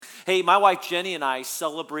Hey, my wife Jenny and I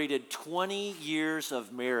celebrated 20 years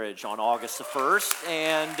of marriage on August the 1st,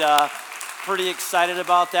 and pretty excited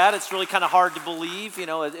about that. It's really kind of hard to believe.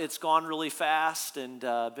 It's gone really fast and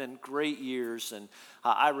been great years, and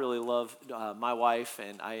I really love my wife,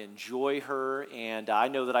 and I enjoy her, and I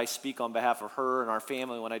know that I speak on behalf of her and our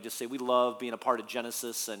family when I just say we love being a part of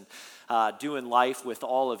Genesis and doing life with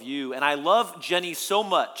all of you. And I love Jenny so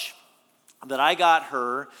much that I got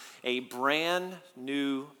her a brand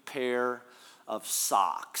new pair of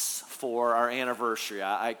socks for our anniversary.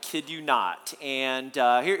 I kid you not. And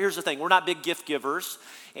here's the thing. We're not big gift givers.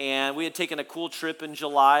 And we had taken a cool trip in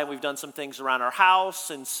July, and we've done some things around our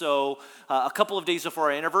house. And so a couple of days before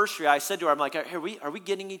our anniversary, I said to her, I'm like, are we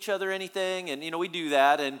getting each other anything? And, we do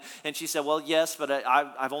that. And she said, well, yes, but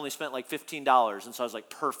I've only spent like $15. And so I was like,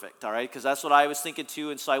 perfect, all right? Because that's what I was thinking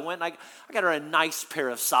too. And so I went and I got her a nice pair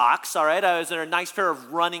of socks, all right? I was in a nice pair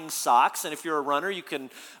of running socks. And if you're a runner, you can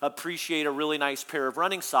appreciate a really nice pair of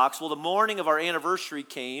running socks. Well, the morning of our anniversary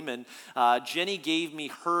came, and Jenny gave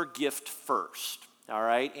me her gift first. All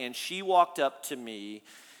right, and she walked up to me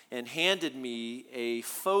and handed me a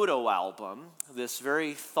photo album, this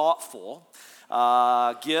very thoughtful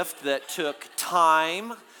gift that took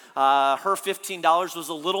time. Her $15 was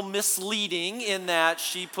a little misleading in that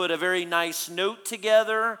she put a very nice note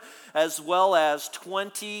together, as well as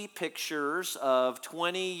 20 pictures of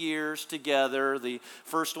 20 years together. The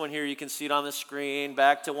first one here, you can see it on the screen,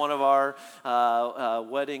 back to one of our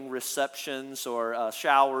wedding receptions or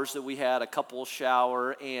showers that we had, a couple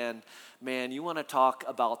shower. And man, you want to talk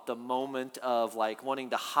about the moment of like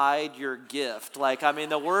wanting to hide your gift.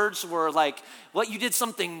 The words were like, what, you did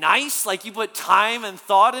something nice? Like you put time and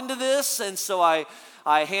thought into this? And so I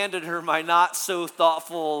handed her my not so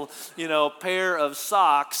thoughtful, pair of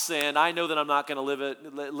socks, and I know that I'm not going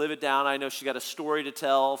to live it down. I know she got a story to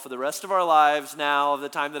tell for the rest of our lives now of the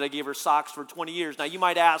time that I gave her socks for 20 years. Now, you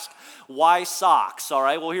might ask, why socks? All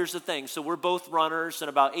right, well, here's the thing. So we're both runners, and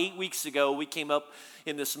about 8 weeks ago, we came up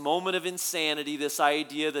in this moment of insanity, this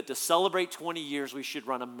idea that to celebrate 20 years, we should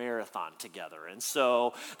run a marathon together. And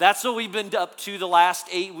so that's what we've been up to the last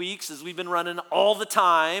 8 weeks, is we've been running all the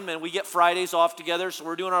time, and we get Fridays off together, so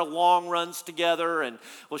we're doing our long runs together. And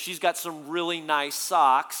well, she's got some really nice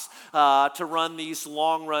socks to run these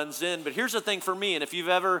long runs in. But here's the thing for me, and if you've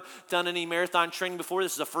ever done any marathon training before,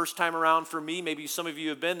 this is the first time around for me. Maybe some of you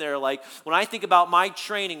have been there. Like when I think about my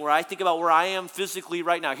training, where I think about where I am physically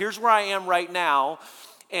right now, here's where I am right now.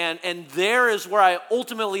 And there is where I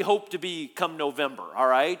ultimately hope to be come November, all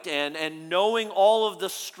right? And knowing all of the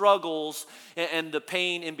struggles and the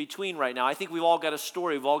pain in between right now, I think we've all got a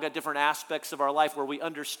story. We've all got different aspects of our life where we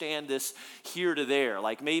understand this here to there.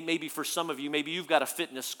 Like maybe for some of you, maybe you've got a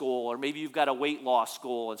fitness goal, or maybe you've got a weight loss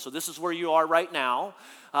goal. And so this is where you are right now.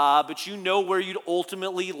 But you know where you'd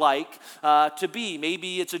ultimately like to be.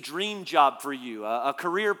 Maybe it's a dream job for you, a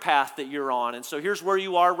career path that you're on. And so here's where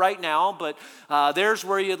you are right now, but there's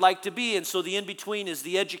where you'd like to be. And so the in-between is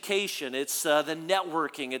the education. It's the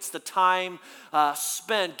networking. It's the time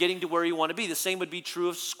spent getting to where you want to be. The same would be true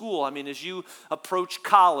of school. As you approach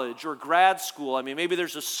college or grad school, maybe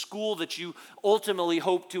there's a school that you ultimately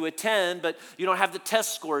hope to attend, but you don't have the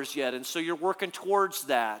test scores yet. And so you're working towards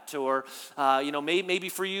that. Or, maybe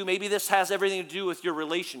for you, maybe this has everything to do with your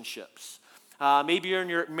relationships. Maybe you're in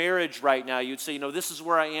your marriage right now. You'd say, this is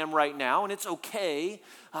where I am right now, and it's okay,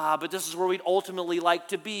 but this is where we'd ultimately like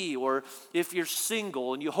to be. Or if you're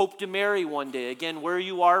single and you hope to marry one day, again, where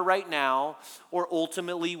you are right now, or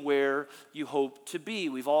ultimately where you hope to be.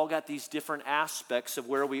 We've all got these different aspects of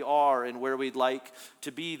where we are and where we'd like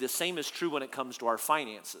to be. The same is true when it comes to our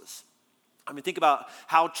finances. Think about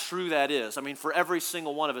how true that is. For every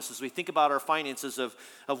single one of us, as we think about our finances of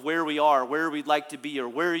where we are, where we'd like to be, or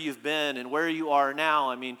where you've been and where you are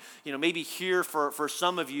now. Maybe here for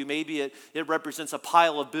some of you, maybe it represents a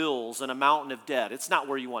pile of bills and a mountain of debt. It's not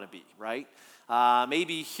where you want to be, right?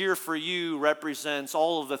 Maybe here for you represents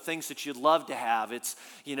all of the things that you'd love to have. It's,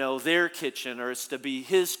 their kitchen, or it's to be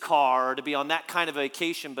his car, or to be on that kind of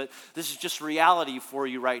vacation. But this is just reality for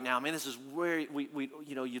you right now. This is where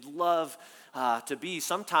you'd love to be.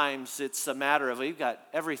 Sometimes it's a matter of, you've got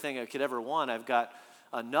everything I could ever want. I've got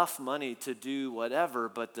enough money to do whatever,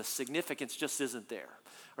 but the significance just isn't there,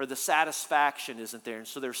 or the satisfaction isn't there. And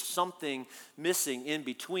so there's something missing in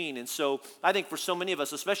between. And so I think for so many of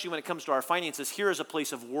us, especially when it comes to our finances, here is a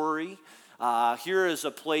place of worry. Here is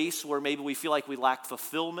a place where maybe we feel like we lack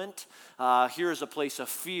fulfillment. Here is a place of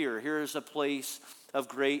fear. Here is a place of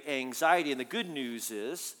great anxiety. And the good news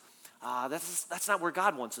is, that's not where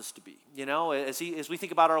God wants us to be. As we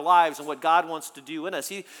think about our lives and what God wants to do in us,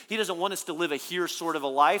 He doesn't want us to live a here sort of a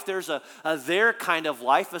life. There's a there kind of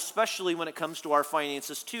life, especially when it comes to our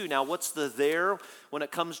finances too. Now, what's the there when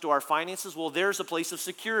it comes to our finances? Well, there's a place of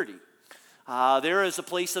security. There is a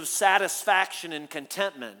place of satisfaction and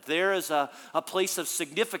contentment. There is a place of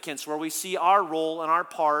significance where we see our role and our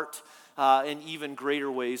part in even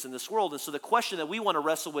greater ways in this world. And so the question that we want to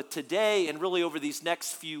wrestle with today and really over these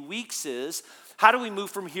next few weeks is, how do we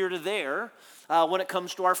move from here to there when it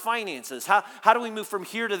comes to our finances? How do we move from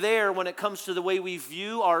here to there when it comes to the way we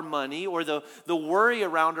view our money or the worry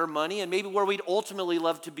around our money and maybe where we'd ultimately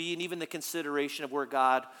love to be and even the consideration of where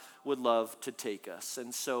God would love to take us?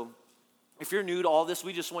 And so if you're new to all this,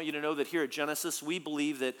 we just want you to know that here at Genesis, we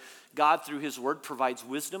believe that God, through His Word, provides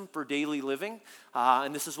wisdom for daily living.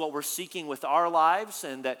 And this is what we're seeking with our lives,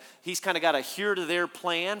 and that He's kind of got a here-to-there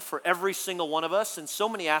plan for every single one of us in so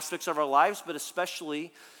many aspects of our lives, but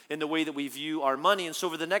especially in the way that we view our money. And so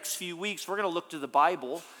over the next few weeks, we're going to look to the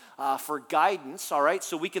Bible for guidance, all right?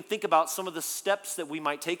 So we can think about some of the steps that we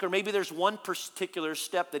might take, or maybe there's one particular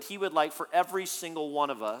step that He would like for every single one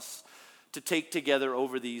of us to take together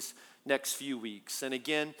over these next few weeks. And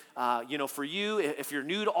again, for you, if you're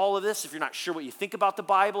new to all of this, if you're not sure what you think about the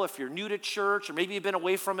Bible, if you're new to church, or maybe you've been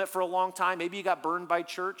away from it for a long time, maybe you got burned by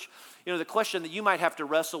church, the question that you might have to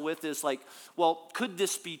wrestle with is like, well, could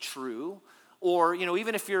this be true? Or,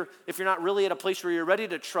 even if you're not really at a place where you're ready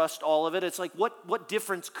to trust all of it, it's like, what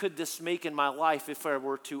difference could this make in my life if I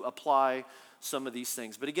were to apply some of these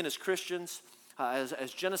things? But again, as Christians,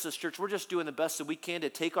 as Genesis Church, we're just doing the best that we can to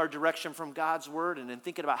take our direction from God's Word and then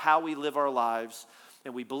thinking about how we live our lives.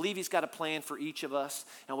 And we believe He's got a plan for each of us.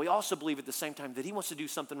 And we also believe at the same time that He wants to do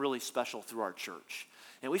something really special through our church.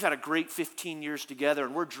 And we've had a great 15 years together,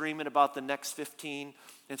 and we're dreaming about the next 15.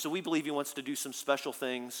 And so we believe He wants to do some special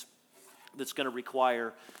things that's going to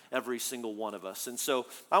require every single one of us. And so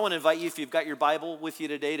I want to invite you, if you've got your Bible with you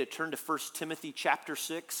today, to turn to 1 Timothy chapter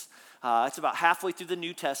 6. It's about halfway through the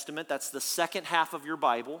New Testament. That's the second half of your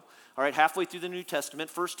Bible. All right, halfway through the New Testament,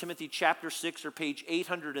 1 Timothy chapter 6 or page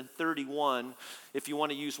 831 if you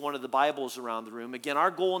want to use one of the Bibles around the room. Again, our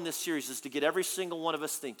goal in this series is to get every single one of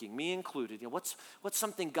us thinking, me included, what's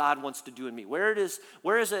something God wants to do in me? Where is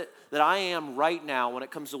it that I am right now when it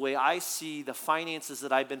comes to the way I see the finances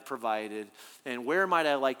that I've been provided, and where might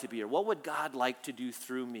I like to be? Or what would God like to do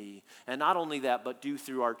through me? And not only that, but do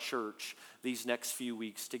through our church these next few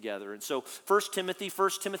weeks together. And so 1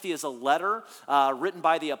 Timothy is a letter written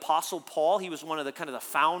by the Apostle Paul. He was one of the kind of the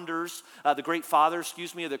founders, the great father, of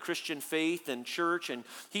the Christian faith and church. And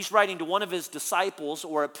he's writing to one of his disciples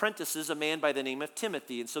or apprentices, a man by the name of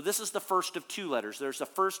Timothy. And so this is the first of two letters. There's a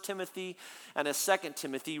 1 Timothy and a 2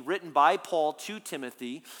 Timothy written by Paul to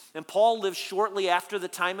Timothy. And Paul lived shortly after the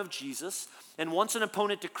time of Jesus. And once an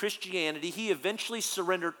opponent to Christianity, he eventually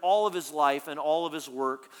surrendered all of his life and all of his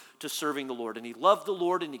work to serving the Lord. And he loved the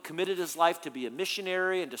Lord, and he committed his life to be a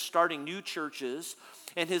missionary and to starting new churches.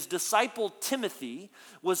 And his disciple Timothy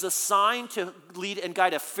was assigned to lead and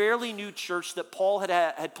guide a fairly new church that Paul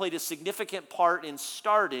had played a significant part in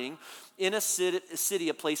starting in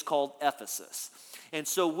a place called Ephesus. And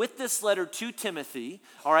so with this letter to Timothy,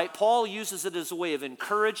 all right, Paul uses it as a way of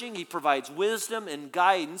encouraging. He provides wisdom and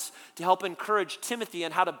guidance to help encourage Timothy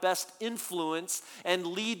on how to best influence and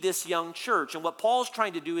lead this young church. And what Paul's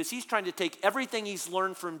trying to do is he's trying to take everything he's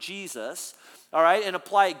learned from Jesus, all right, and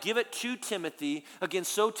apply it, give it to Timothy, again,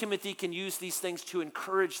 so Timothy can use these things to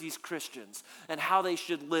encourage these Christians and how they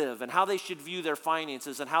should live and how they should view their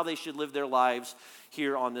finances and how they should live their lives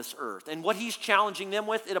here on this earth. And what he's challenging them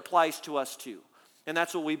with, it applies to us too. And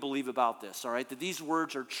that's what we believe about this, all right? That these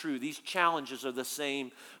words are true. These challenges are the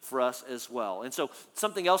same for us as well. And so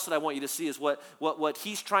something else that I want you to see is what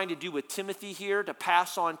he's trying to do with Timothy here to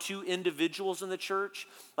pass on to individuals in the church.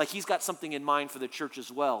 Like he's got something in mind for the church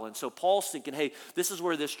as well. And so Paul's thinking, hey, this is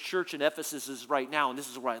where this church in Ephesus is right now, and this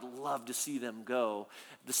is where I'd love to see them go.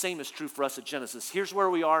 The same is true for us at Genesis. Here's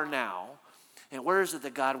where we are now. And where is it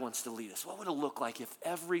that God wants to lead us? What would it look like if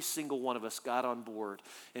every single one of us got on board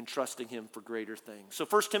in trusting him for greater things? So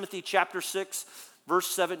 1 Timothy chapter 6, verse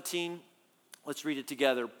 17, let's read it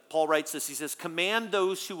together. Paul writes this, he says, "Command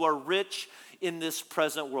those who are rich in this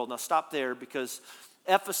present world." Now stop there, because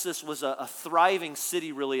Ephesus was a thriving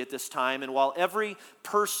city really at this time. And while every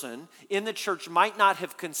person in the church might not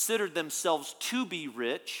have considered themselves to be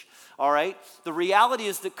rich, all right, the reality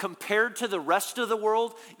is that compared to the rest of the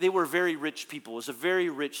world, they were very rich people. It was a very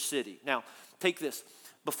rich city. Now, take this.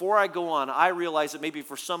 Before I go on, I realize that maybe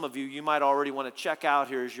for some of you, you might already want to check out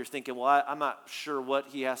here as you're thinking, well, I'm not sure what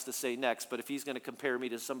he has to say next, but if he's going to compare me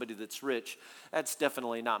to somebody that's rich, that's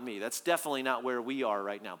definitely not me. That's definitely not where we are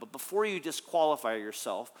right now. But before you disqualify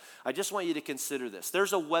yourself, I just want you to consider this.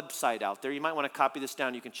 There's a website out there. You might want to copy this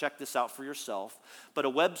down. You can check this out for yourself. But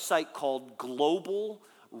a website called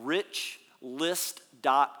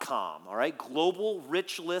globalrichlist.com, all right?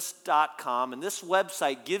 globalrichlist.com. And this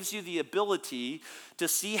website gives you the ability to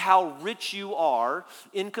see how rich you are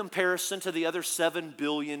in comparison to the other 7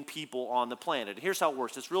 billion people on the planet. And here's how it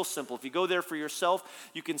works. It's real simple. If you go there for yourself,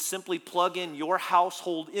 you can simply plug in your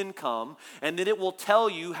household income, and then it will tell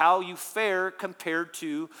you how you fare compared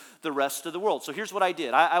to the rest of the world. So here's what I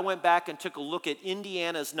did. I went back and took a look at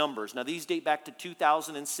Indiana's numbers. Now, these date back to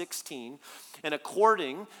 2016, and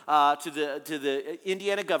according to the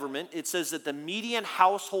Indiana government, it says that the median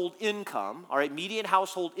household income, all right, median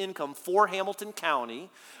household income for Hamilton County,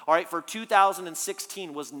 all right, for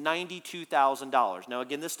 2016 was $92,000. Now,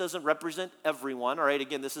 again, this doesn't represent everyone, all right?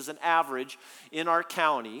 Again, this is an average in our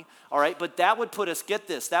county, all right? But that would put us, get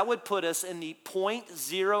this, that would put us in the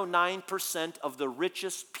 0.09% of the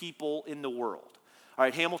richest people in the world. All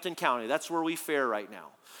right, Hamilton County, that's where we fare right now.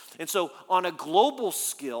 And so on a global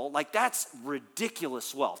scale, like that's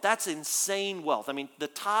ridiculous wealth. That's insane wealth. I mean, the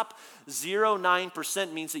top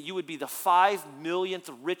 0.09% means that you would be the 5 millionth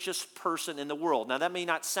richest person in the world. Now, that may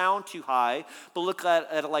not sound too high, but look at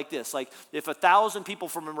it like this. Like if 1,000 people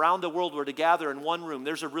from around the world were to gather in one room,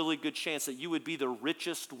 there's a really good chance that you would be the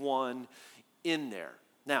richest one in there.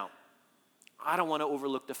 Now, I don't want to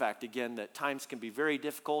overlook the fact, again, that times can be very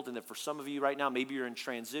difficult, and that for some of you right now, maybe you're in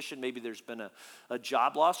transition, maybe there's been a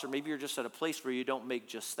job loss, or maybe you're just at a place where you don't make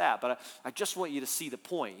just that. But I just want you to see the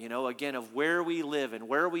point, again, of where we live and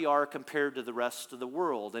where we are compared to the rest of the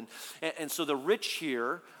world. And so the rich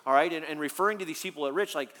here, all right, and referring to these people as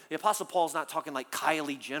rich, like the Apostle Paul's not talking like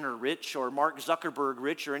Kylie Jenner rich or Mark Zuckerberg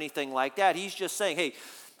rich or anything like that. He's just saying, hey,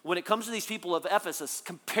 when it comes to these people of Ephesus,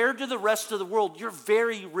 compared to the rest of the world, you're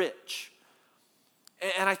very rich.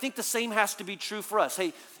 And I think the same has to be true for us.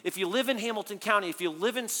 Hey, if you live in Hamilton County, if you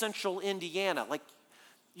live in central Indiana, like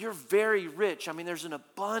you're very rich. I mean, there's an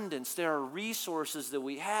abundance. There are resources that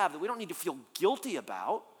we have that we don't need to feel guilty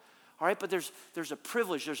about. All right, but there's a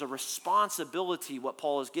privilege, there's a responsibility, what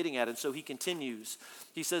Paul is getting at. And so he continues.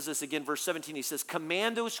 He says this again, verse 17. He says,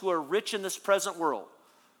 command those who are rich in this present world.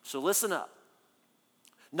 So listen up.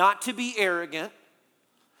 Not to be arrogant,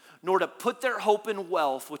 nor to put their hope in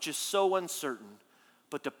wealth, which is so uncertain,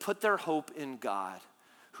 but to put their hope in God,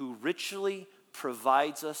 who richly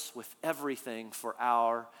provides us with everything for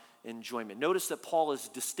our enjoyment. Notice that Paul is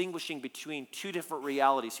distinguishing between two different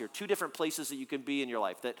realities here, two different places that you can be in your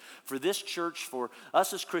life. That for this church, for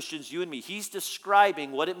us as Christians, you and me, he's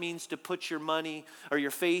describing what it means to put your money or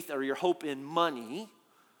your faith or your hope in money,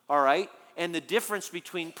 all right? And the difference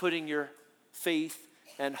between putting your faith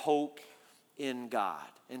and hope in God.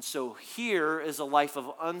 And so here is a life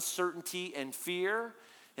of uncertainty and fear,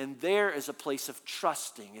 and there is a place of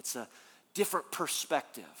trusting. It's a different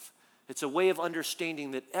perspective. It's a way of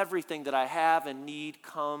understanding that everything that I have and need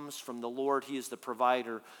comes from the Lord. He is the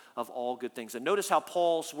provider of all good things. And notice how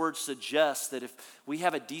Paul's words suggest that if we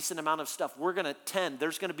have a decent amount of stuff,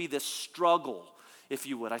 there's going to be this struggle, if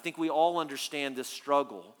you would. I think we all understand this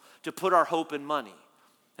struggle to put our hope in money.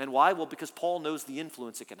 And why? Well, because Paul knows the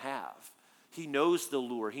influence it can have. He knows the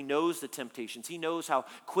lure. He knows the temptations. He knows how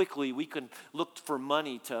quickly we can look for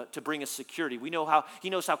money to bring us security. He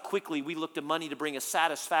knows how quickly we look to money to bring us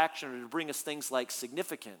satisfaction or to bring us things like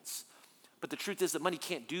significance. But the truth is that money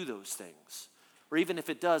can't do those things. Or even if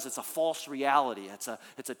it does, it's a false reality. It's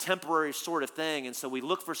a temporary sort of thing. And so we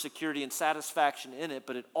look for security and satisfaction in it,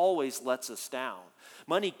 but it always lets us down.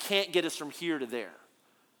 Money can't get us from here to there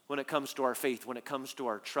when it comes to our faith, when it comes to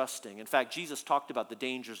our trusting. In fact, Jesus talked about the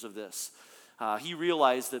dangers of this. He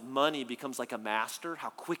realized that money becomes like a master, how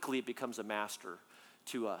quickly it becomes a master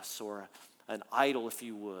to us, or an idol, if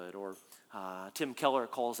you would, or Tim Keller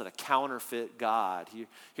calls it a counterfeit God.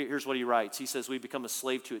 Here's what he writes. He says we become a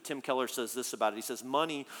slave to it. Tim Keller says this about it. He says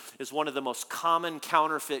money is one of the most common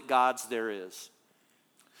counterfeit gods there is.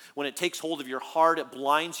 When it takes hold of your heart, it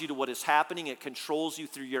blinds you to what is happening. It controls you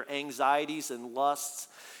through your anxieties and lusts.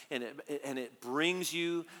 And it brings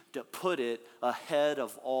you to put it ahead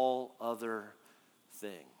of all other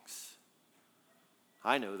things.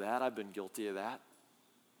 I know that. I've been guilty of that.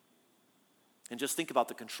 And just think about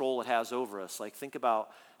the control it has over us. Like think about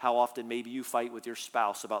how often maybe you fight with your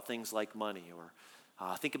spouse about things like money, or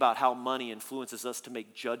Think about how money influences us to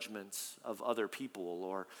make judgments of other people,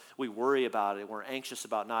 or we worry about it. We're anxious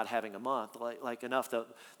about not having a month, like enough.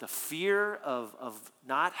 The fear of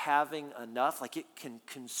not having enough, like it can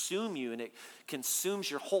consume you, and it consumes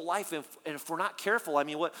your whole life. And if we're not careful, I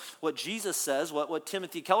mean, what Jesus says, what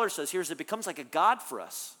Timothy Keller says here is it becomes like a god for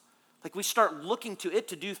us. Like we start looking to it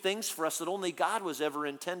to do things for us that only God was ever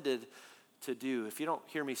intended to do. If you don't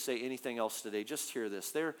hear me say anything else today, just hear this.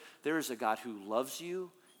 There is a God who loves you,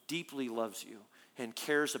 deeply loves you, and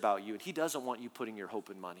cares about you. And he doesn't want you putting your hope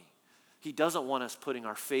in money. He doesn't want us putting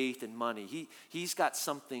our faith in money. He's got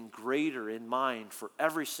something greater in mind for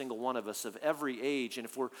every single one of us of every age. And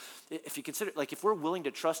if you consider, like if we're willing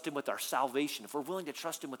to trust him with our salvation, if we're willing to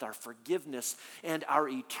trust him with our forgiveness and our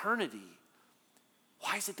eternity,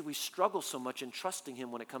 why is it that we struggle so much in trusting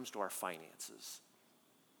him when it comes to our finances?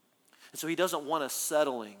 And so he doesn't want us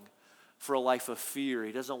settling for a life of fear.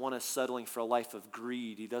 He doesn't want us settling for a life of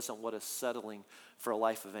greed. He doesn't want us settling for a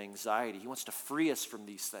life of anxiety. He wants to free us from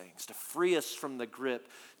these things, to free us from the grip,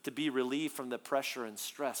 to be relieved from the pressure and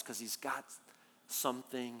stress, because he's got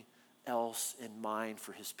something else in mind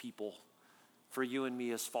for his people, for you and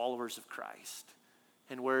me as followers of Christ.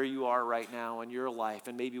 And where you are right now in your life,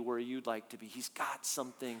 and maybe where you'd like to be, he's got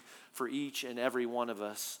something for each and every one of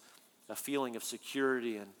us, a feeling of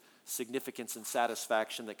security and significance and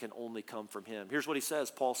satisfaction that can only come from him. Here's what he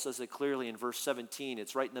says. Paul says it clearly in verse 17.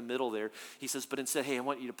 It's right in the middle there. He says, but instead, hey, I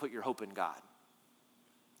want you to put your hope in God.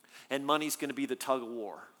 And money's going to be the tug of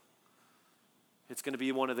war. It's going to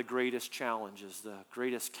be one of the greatest challenges, the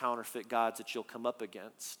greatest counterfeit gods that you'll come up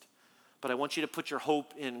against. But I want you to put your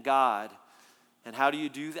hope in God. And how do you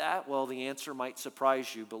do that? Well, the answer might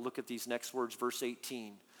surprise you, but look at these next words, verse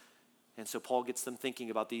 18. And so Paul gets them thinking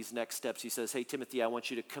about these next steps. He says, hey, Timothy, I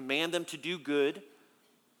want you to command them to do good,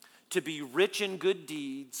 to be rich in good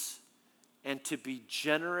deeds, and to be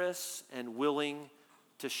generous and willing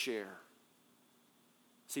to share.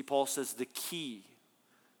 See, Paul says the key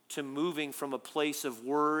to moving from a place of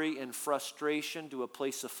worry and frustration to a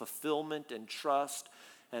place of fulfillment and trust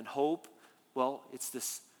and hope, well, it's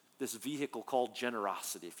this vehicle called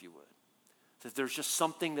generosity, if you would. That there's just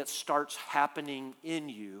something that starts happening in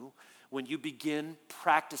you when you begin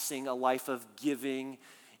practicing a life of giving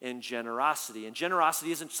and generosity. And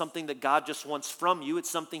generosity isn't something that God just wants from you. It's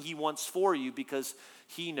something he wants for you because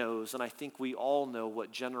he knows, and I think we all know,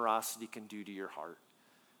 what generosity can do to your heart.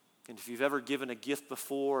 And if you've ever given a gift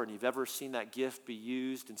before and you've ever seen that gift be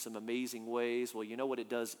used in some amazing ways, well, you know what it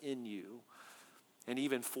does in you and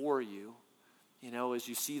even for you, as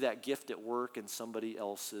you see that gift at work in somebody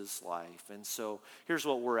else's life. And so here's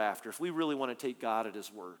what we're after. If we really want to take God at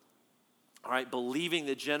his word, all right, believing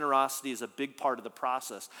that generosity is a big part of the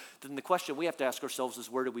process, then the question we have to ask ourselves is,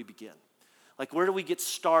 where do we begin? Like, where do we get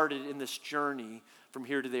started in this journey from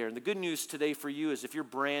here to there? And the good news today for you is if you're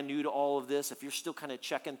brand new to all of this, if you're still kind of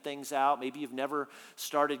checking things out, maybe you've never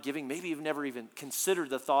started giving, maybe you've never even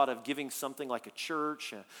considered the thought of giving something like a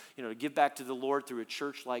church, to give back to the Lord through a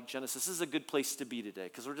church like Genesis. This is a good place to be today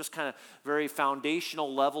because we're just kind of very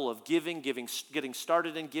foundational level of getting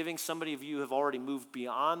started in giving. Some of you have already moved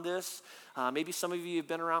beyond this. Maybe some of you have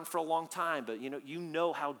been around for a long time, but you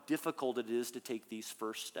know how difficult it is to take these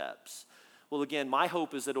first steps. Well, again, my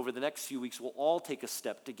hope is that over the next few weeks, we'll all take a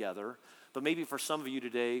step together. But maybe for some of you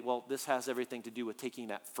today, well, this has everything to do with taking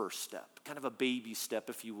that first step, kind of a baby step,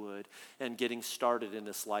 if you would, and getting started in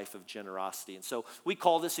this life of generosity. And so we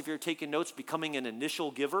call this, if you're taking notes, becoming an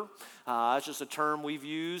initial giver. It's just a term we've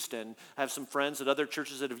used, and I have some friends at other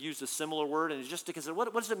churches that have used a similar word. And it's just to consider,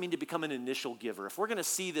 what does it mean to become an initial giver? If we're going to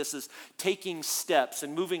see this as taking steps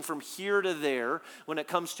and moving from here to there when it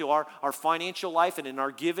comes to our financial life and in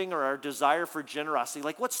our giving or our desire for generosity,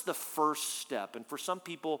 like what's the first step? And for some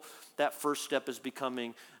people, that first step is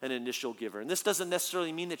becoming an initial giver. And this doesn't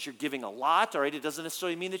necessarily mean that you're giving a lot, all right? It doesn't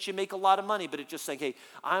necessarily mean that you make a lot of money, but it's just saying, hey,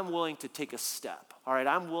 I'm willing to take a step, all right?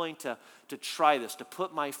 I'm willing to try this, to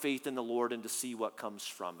put my faith in the Lord and to see what comes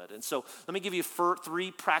from it. And so let me give you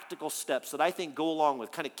 3 practical steps that I think go along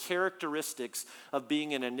with kind of characteristics of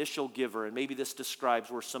being an initial giver. And maybe this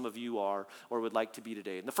describes where some of you are or would like to be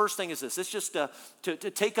today. And the first thing is this. It's just to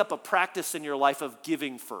take up a practice in your life of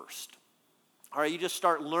giving first. All right, you just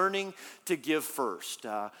start learning to give first.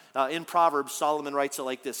 In Proverbs, Solomon writes it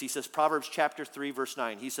like this. He says, Proverbs chapter 3, verse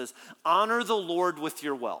 9, he says, honor the Lord with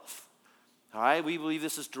your wealth All right, we believe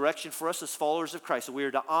this is direction for us as followers of Christ. So we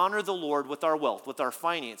are to honor the Lord with our wealth, with our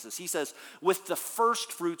finances. He says, with the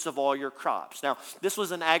first fruits of all your crops. Now, this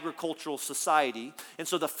was an agricultural society, and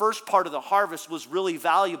so the first part of the harvest was really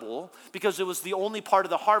valuable because it was the only part of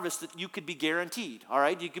the harvest that you could be guaranteed, all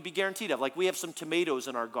right? You could be guaranteed of. Like we have some tomatoes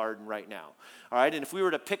in our garden right now, all right? And if we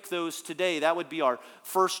were to pick those today, that would be our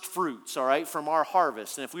first fruits, all right, from our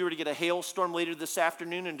harvest. And if we were to get a hailstorm later this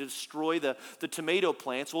afternoon and destroy the tomato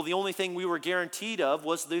plants, well, the only thing we were guaranteed of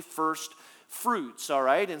was the first fruits, all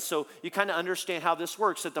right? And so you kind of understand how this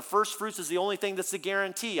works, that the first fruits is the only thing that's a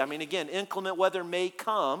guarantee. I mean, again, inclement weather may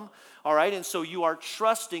come, all right? And so you are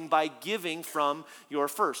trusting by giving from your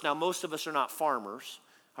first. Now, most of us are not farmers,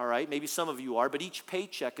 all right? Maybe some of you are, but each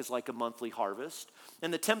paycheck is like a monthly harvest.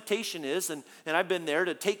 And the temptation is, and I've been there,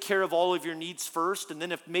 to take care of all of your needs first, and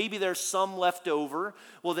then if maybe there's some left over,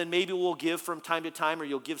 well, then maybe we'll give from time to time, or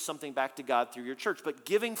you'll give something back to God through your church. But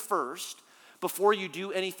giving first, before you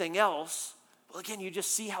do anything else, well, again, you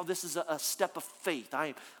just see how this is a step of faith.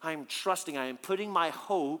 I am trusting, I am putting my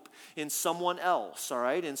hope in someone else, all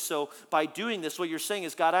right? And so by doing this, what you're saying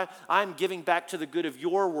is, God, I'm giving back to the good of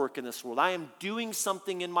your work in this world. I am doing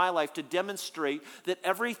something in my life to demonstrate that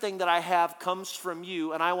everything that I have comes from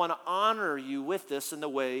you, and I want to honor you with this in the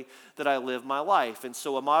way that I live my life. And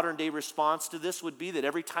so a modern day response to this would be that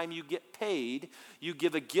every time you get paid, you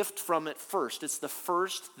give a gift from it first. It's the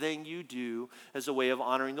first thing you do as a way of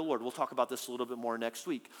honoring the Lord. We'll talk about this a little bit more next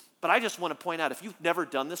week. But I just want to point out, if you've never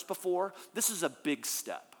done this before, this is a big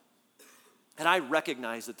step. And I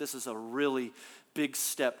recognize that this is a really big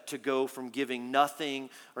step to go from giving nothing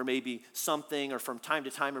or maybe something or from time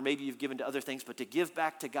to time, or maybe you've given to other things, but to give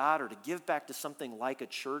back to God or to give back to something like a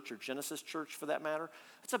church or Genesis Church for that matter,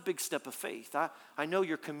 it's a big step of faith. I know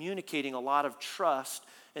you're communicating a lot of trust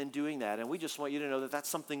in doing that, and we just want you to know that that's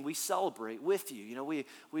something we celebrate with you. You know, we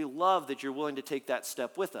love that you're willing to take that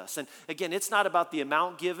step with us. And again, it's not about the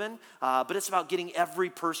amount given, but it's about getting every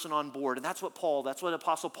person on board. And that's what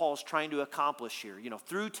Apostle Paul is trying to accomplish here, you know,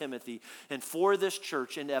 through Timothy and for this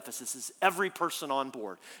church in Ephesus, is every person on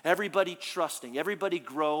board, everybody trusting, everybody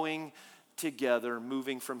growing together,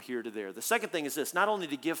 moving from here to there. The second thing is this: not only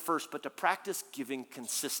to give first, but to practice giving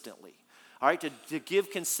consistently. All right, to give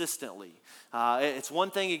consistently. It's one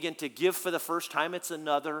thing, again, to give for the first time. It's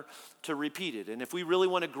another to repeat it. And if we really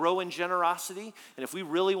want to grow in generosity, and if we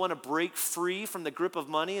really want to break free from the grip of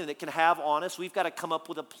money and it can have on us, we've got to come up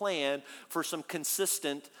with a plan for some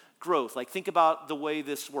consistent growth. Like, think about the way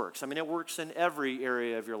this works. I mean, it works in every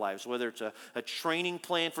area of your lives, whether it's a training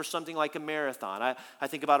plan for something like a marathon. I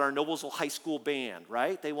think about our Noblesville High School band,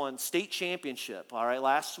 right? They won state championship, all right,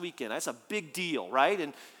 last weekend. That's a big deal, right?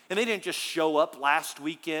 And they didn't just show up last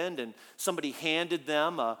weekend and somebody handed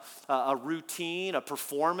them a routine, a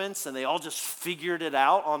performance, and they all just figured it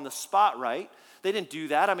out on the spot, right? They didn't do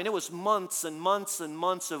that. I mean, it was months and months and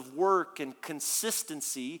months of work and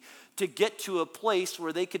consistency to get to a place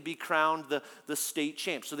where they could be crowned the state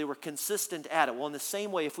champ. So they were consistent at it. Well, in the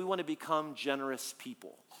same way, if we want to become generous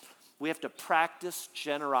people, we have to practice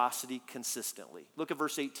generosity consistently. Look at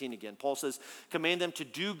verse 18 again. Paul says, command them to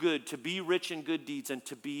do good, to be rich in good deeds, and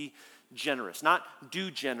to be generous. Not do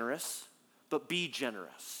generous, but be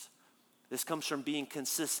generous. This comes from being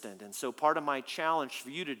consistent. And so part of my challenge for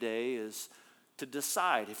you today is to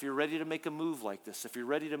decide if you're ready to make a move like this, if you're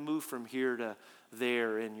ready to move from here to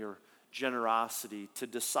there in your generosity, to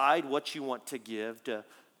decide what you want to give, to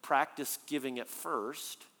practice giving it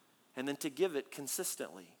first, and then to give it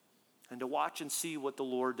consistently, and to watch and see what the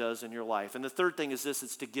Lord does in your life. And the third thing is this: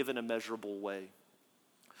 it's to give in a measurable way.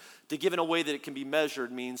 To give in a way that it can be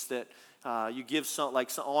measured means that you give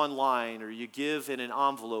online, or you give in an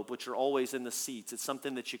envelope, which are always in the seats. It's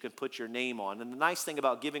something that you can put your name on. And the nice thing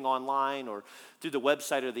about giving online or through the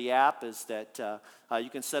website or the app is that you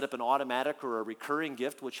can set up an automatic or a recurring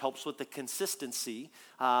gift, which helps with the consistency.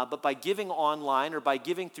 But by giving online or by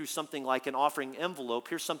giving through something like an offering envelope,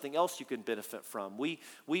 here's something else you can benefit from.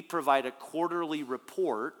 We provide a quarterly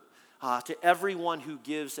report to everyone who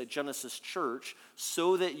gives at Genesis Church,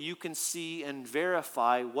 so that you can see and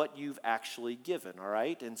verify what you've actually given, all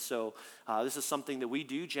right? And so this is something that we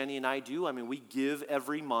do, Jenny and I do. I mean, we give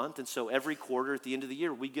every month, and so every quarter at the end of the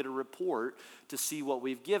year, we get a report to see what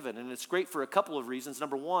we've given. And it's great for a couple of reasons.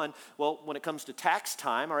 Number one, well, when it comes to tax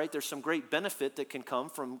time, all right, there's some great benefit that can come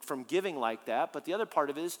from giving like that. But the other part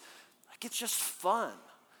of it is, like, it's just fun.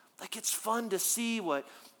 Like, it's fun to see what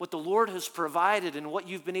what the Lord has provided and what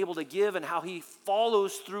you've been able to give and how he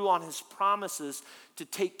follows through on his promises to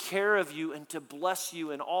take care of you and to bless you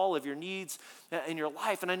in all of your needs in your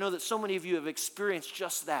life. And I know that so many of you have experienced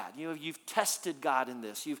just that. You've tested God in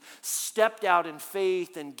this. You've stepped out in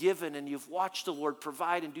faith and given, and you've watched the Lord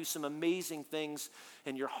provide and do some amazing things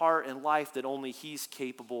in your heart and life that only he's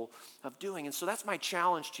capable of doing. And so that's my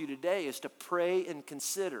challenge to you today, is to pray and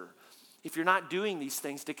consider, if you're not doing these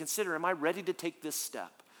things, to consider, am I ready to take this step?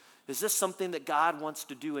 Is this something that God wants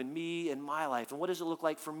to do in me and my life? And what does it look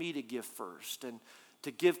like for me to give first and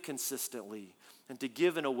to give consistently and to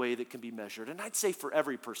give in a way that can be measured? And I'd say for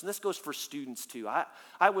every person, this goes for students too.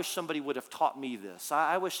 I wish somebody would have taught me this.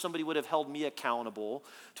 I wish somebody would have held me accountable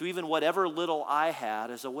to even whatever little I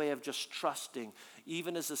had as a way of just trusting,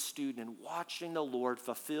 even as a student, and watching the Lord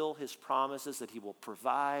fulfill his promises that he will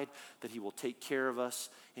provide, that he will take care of us,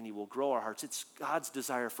 and he will grow our hearts. It's God's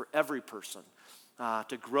desire for every person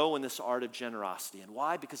to grow in this art of generosity. And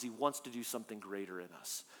why? Because he wants to do something greater in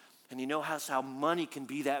us. And he knows how money can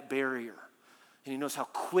be that barrier. And he knows how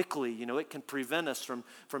quickly, it can prevent us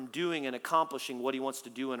from doing and accomplishing what he wants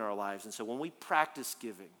to do in our lives. And so when we practice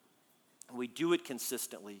giving, and we do it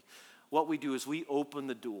consistently, what we do is we open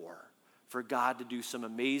the door for God to do some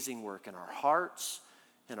amazing work in our hearts,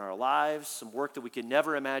 in our lives, some work that we could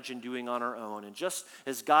never imagine doing on our own. And just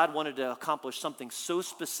as God wanted to accomplish something so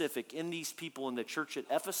specific in these people in the church at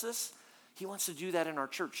Ephesus, he wants to do that in our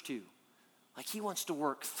church too. Like he wants to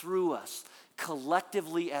work through us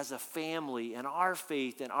collectively as a family and our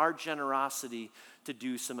faith and our generosity to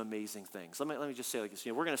do some amazing things. Let me just say like this.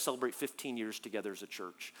 We're going to celebrate 15 years together as a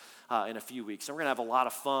church in a few weeks. And we're going to have a lot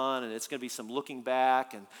of fun, and it's going to be some looking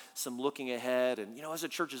back and some looking ahead. And, as a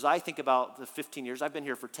church, as I think about the 15 years, I've been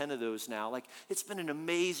here for 10 of those now. It's been an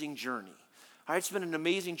amazing journey. All right, it's been an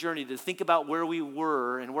amazing journey to think about where we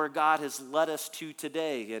were and where God has led us to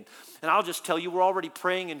today. And I'll just tell you, we're already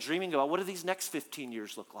praying and dreaming about what do these next 15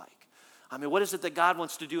 years look like? What is it that God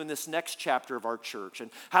wants to do in this next chapter of our church? And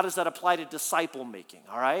how does that apply to disciple making,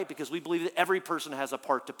 all right? Because we believe that every person has a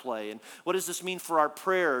part to play. And what does this mean for our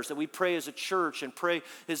prayers, that we pray as a church and pray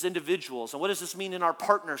as individuals? And what does this mean in our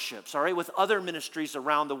partnerships, all right, with other ministries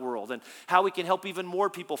around the world? And how we can help even more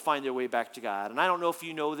people find their way back to God. And I don't know if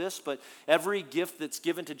you know this, but every gift that's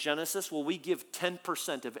given to Genesis, we give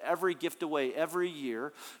 10% of every gift away every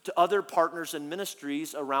year to other partners and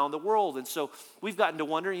ministries around the world. And so we've gotten to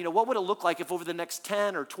wonder, what would it look like if over the next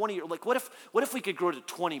 10 or 20 years, what if we could grow to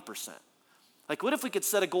 20%? What if we could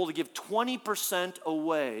set a goal to give 20%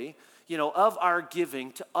 away, of our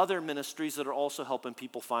giving to other ministries that are also helping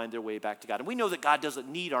people find their way back to God? And we know that God doesn't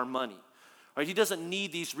need our money, right? He doesn't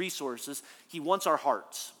need these resources. He wants our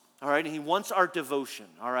hearts, all right? And he wants our devotion,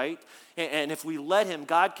 all right? And if we let him,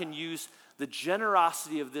 God can use the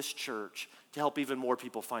generosity of this church to help even more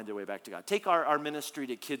people find their way back to God. Take our ministry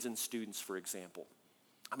to kids and students, for example.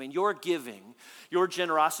 Your giving, your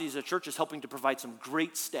generosity as a church is helping to provide some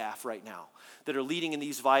great staff right now that are leading in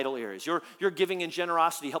these vital areas. Your giving and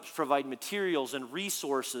generosity helps provide materials and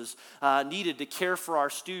resources needed to care for our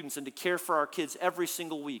students and to care for our kids every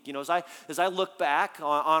single week. As I look back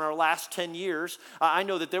on our last 10 years, I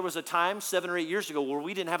know that there was a time 7 or 8 years ago where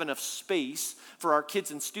we didn't have enough space for our kids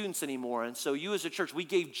and students anymore. And so you as a church, we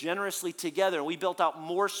gave generously together, and we built out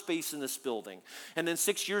more space in this building. And then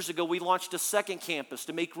 6 years ago, we launched a second campus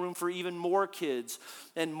to make room for even more kids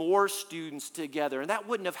and more students together. And that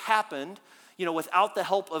wouldn't have happened, without the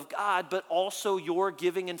help of God, but also your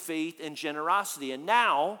giving and faith and generosity. And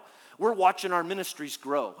now we're watching our ministries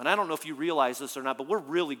grow. And I don't know if you realize this or not, but we're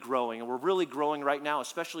really growing. And we're really growing right now,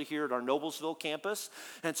 especially here at our Noblesville campus.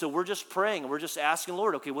 And so we're just praying and we're just asking,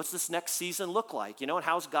 Lord, okay, what's this next season look like? And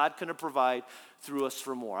how's God going to provide through us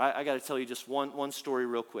for more? I got to tell you just one story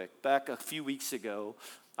real quick. Back a few weeks ago,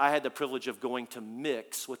 I had the privilege of going to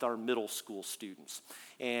Mix with our middle school students.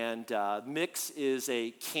 And Mix is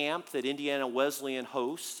a camp that Indiana Wesleyan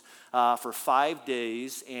hosts for 5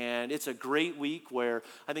 days. And it's a great week where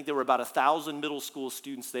I think there were about 1,000 middle school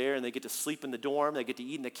students there, and they get to sleep in the dorm, they get to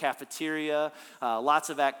eat in the cafeteria, lots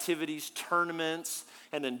of activities, tournaments,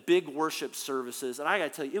 and then big worship services. And I got to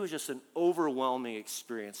tell you, it was just an overwhelming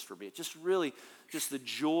experience for me. It just really, just the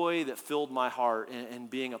joy that filled my heart in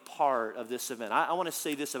being a part of this event. I want to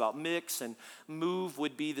say this about Mix, and Move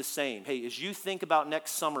would be the same. Hey, as you think about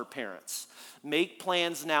next summer, parents, make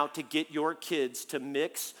plans now to get your kids to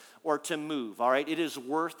Mix or to Move, all right? It is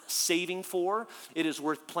worth saving for. It is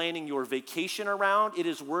worth planning your vacation around. It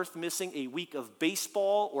is worth missing a week of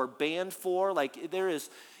baseball or band for.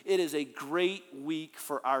 it is a great week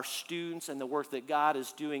for our students and the work that God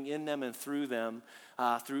is doing in them and through them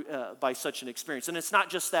by such an experience. And it's not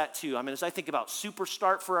just that too. I mean, as I think about Super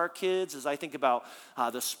Start for our kids, as I think about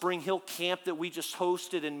the Spring Hill camp that we just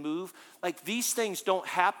hosted and moved, like these things don't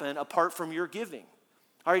happen apart from your giving.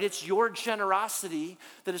 All right, it's your generosity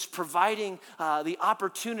that is providing the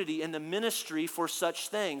opportunity and the ministry for such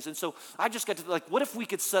things. And so I just got to, like, what if we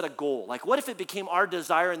could set a goal? Like, what if it became our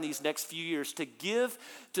desire in these next few years to give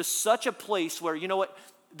to such a place where, you know what,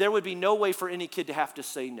 there would be no way for any kid to have to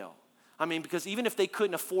say no. I mean, because even if they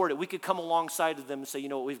couldn't afford it, we could come alongside of them and say, you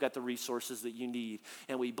know what, we've got the resources that you need,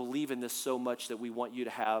 and we believe in this so much that we want you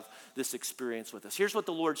to have this experience with us. Here's what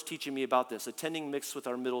the Lord's teaching me about this, attending mixed with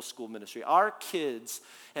our middle school ministry. Our kids,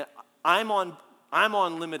 and I'm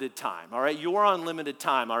on limited time, all right? You're on limited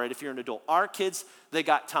time, all right, if you're an adult. Our kids, they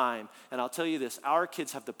got time, and I'll tell you this, our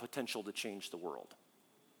kids have the potential to change the world.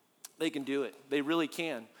 They can do it. They really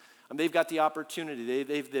can. They've got the opportunity.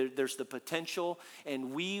 There's the potential,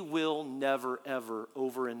 and we will never, ever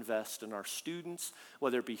overinvest in our students,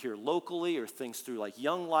 whether it be here locally or things through like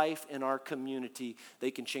Young Life in our community. They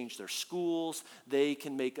can change their schools. They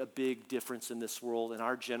can make a big difference in this world, and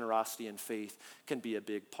our generosity and faith can be a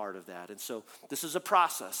big part of that. And so this is a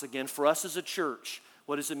process. Again, for us as a church,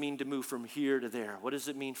 what does it mean to move from here to there? What does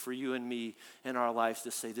it mean for you and me in our lives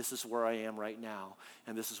to say, this is where I am right now,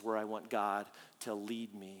 and this is where I want God to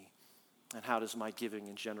lead me? And how does my giving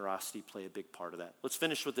and generosity play a big part of that? Let's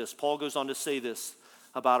finish with this. Paul goes on to say this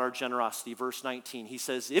about our generosity. Verse 19, he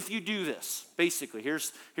says, if you do this, basically,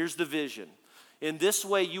 here's the vision. In this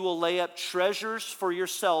way, you will lay up treasures for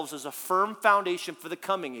yourselves as a firm foundation for the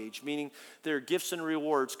coming age, meaning there are gifts and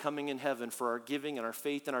rewards coming in heaven for our giving and our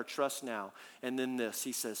faith and our trust now. And then this,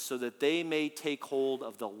 he says, so that they may take hold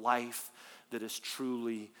of the life that is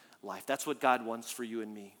truly life. That's what God wants for you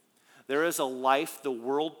and me. There is a life the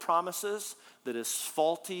world promises that is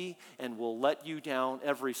faulty and will let you down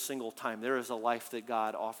every single time. There is a life that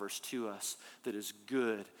God offers to us that is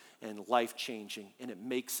good and life-changing, and it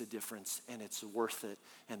makes a difference, and it's worth it.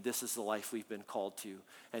 And this is the life we've been called to,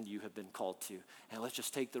 and you have been called to. And let's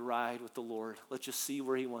just take the ride with the Lord. Let's just see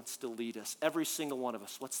where he wants to lead us. Every single one of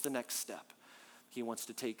us, what's the next step he wants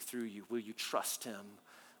to take through you? Will you trust him?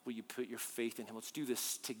 Will you put your faith in him? Let's do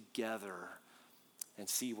this together and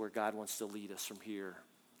see where God wants to lead us from here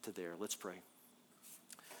to there. Let's pray.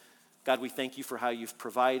 God, we thank you for how you've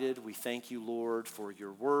provided. We thank you, Lord, for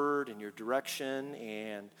your word and your direction.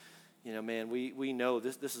 And, you know, man, we know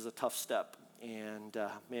this is a tough step. And,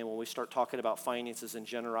 man, when we start talking about finances and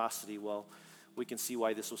generosity, well, we can see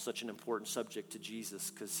why this was such an important subject to Jesus,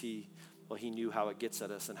 because he knew how it gets at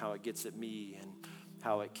us and how it gets at me, and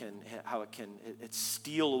how it can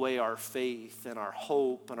steal away our faith and our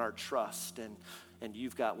hope and our trust. And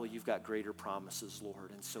you've got greater promises,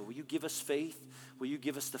 Lord. And so will you give us faith? Will you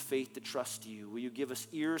give us the faith to trust you? Will you give us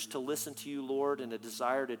ears to listen to you, Lord, and a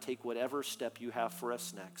desire to take whatever step you have for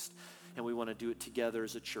us next? And we want to do it together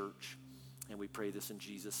as a church. And we pray this in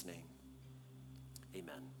Jesus' name.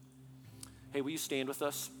 Amen. Hey, will you stand with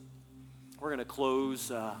us? We're going to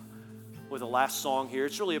close with a last song here.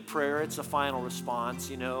 It's really a prayer. It's a final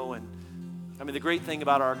response, you know. And I mean, the great thing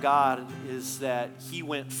about our God is that he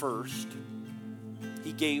went first.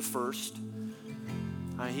 He gave first.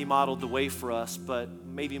 He modeled the way for us, but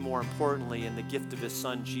maybe more importantly, in the gift of his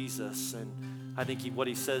son, Jesus. And I think what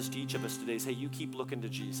he says to each of us today is, hey, you keep looking to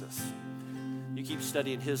Jesus. You keep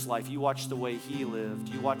studying his life. You watch the way he lived.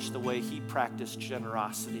 You watch the way he practiced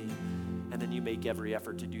generosity. And then you make every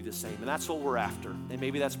effort to do the same. And that's what we're after. And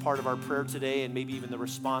maybe that's part of our prayer today, and maybe even the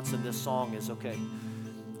response in this song is, okay,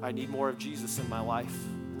 I need more of Jesus in my life.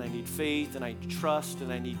 And I need faith, and I need trust,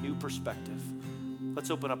 and I need new perspective. Let's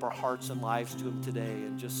open up our hearts and lives to him today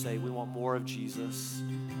and just say we want more of Jesus,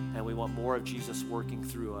 and we want more of Jesus working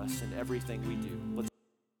through us in everything we do. Let's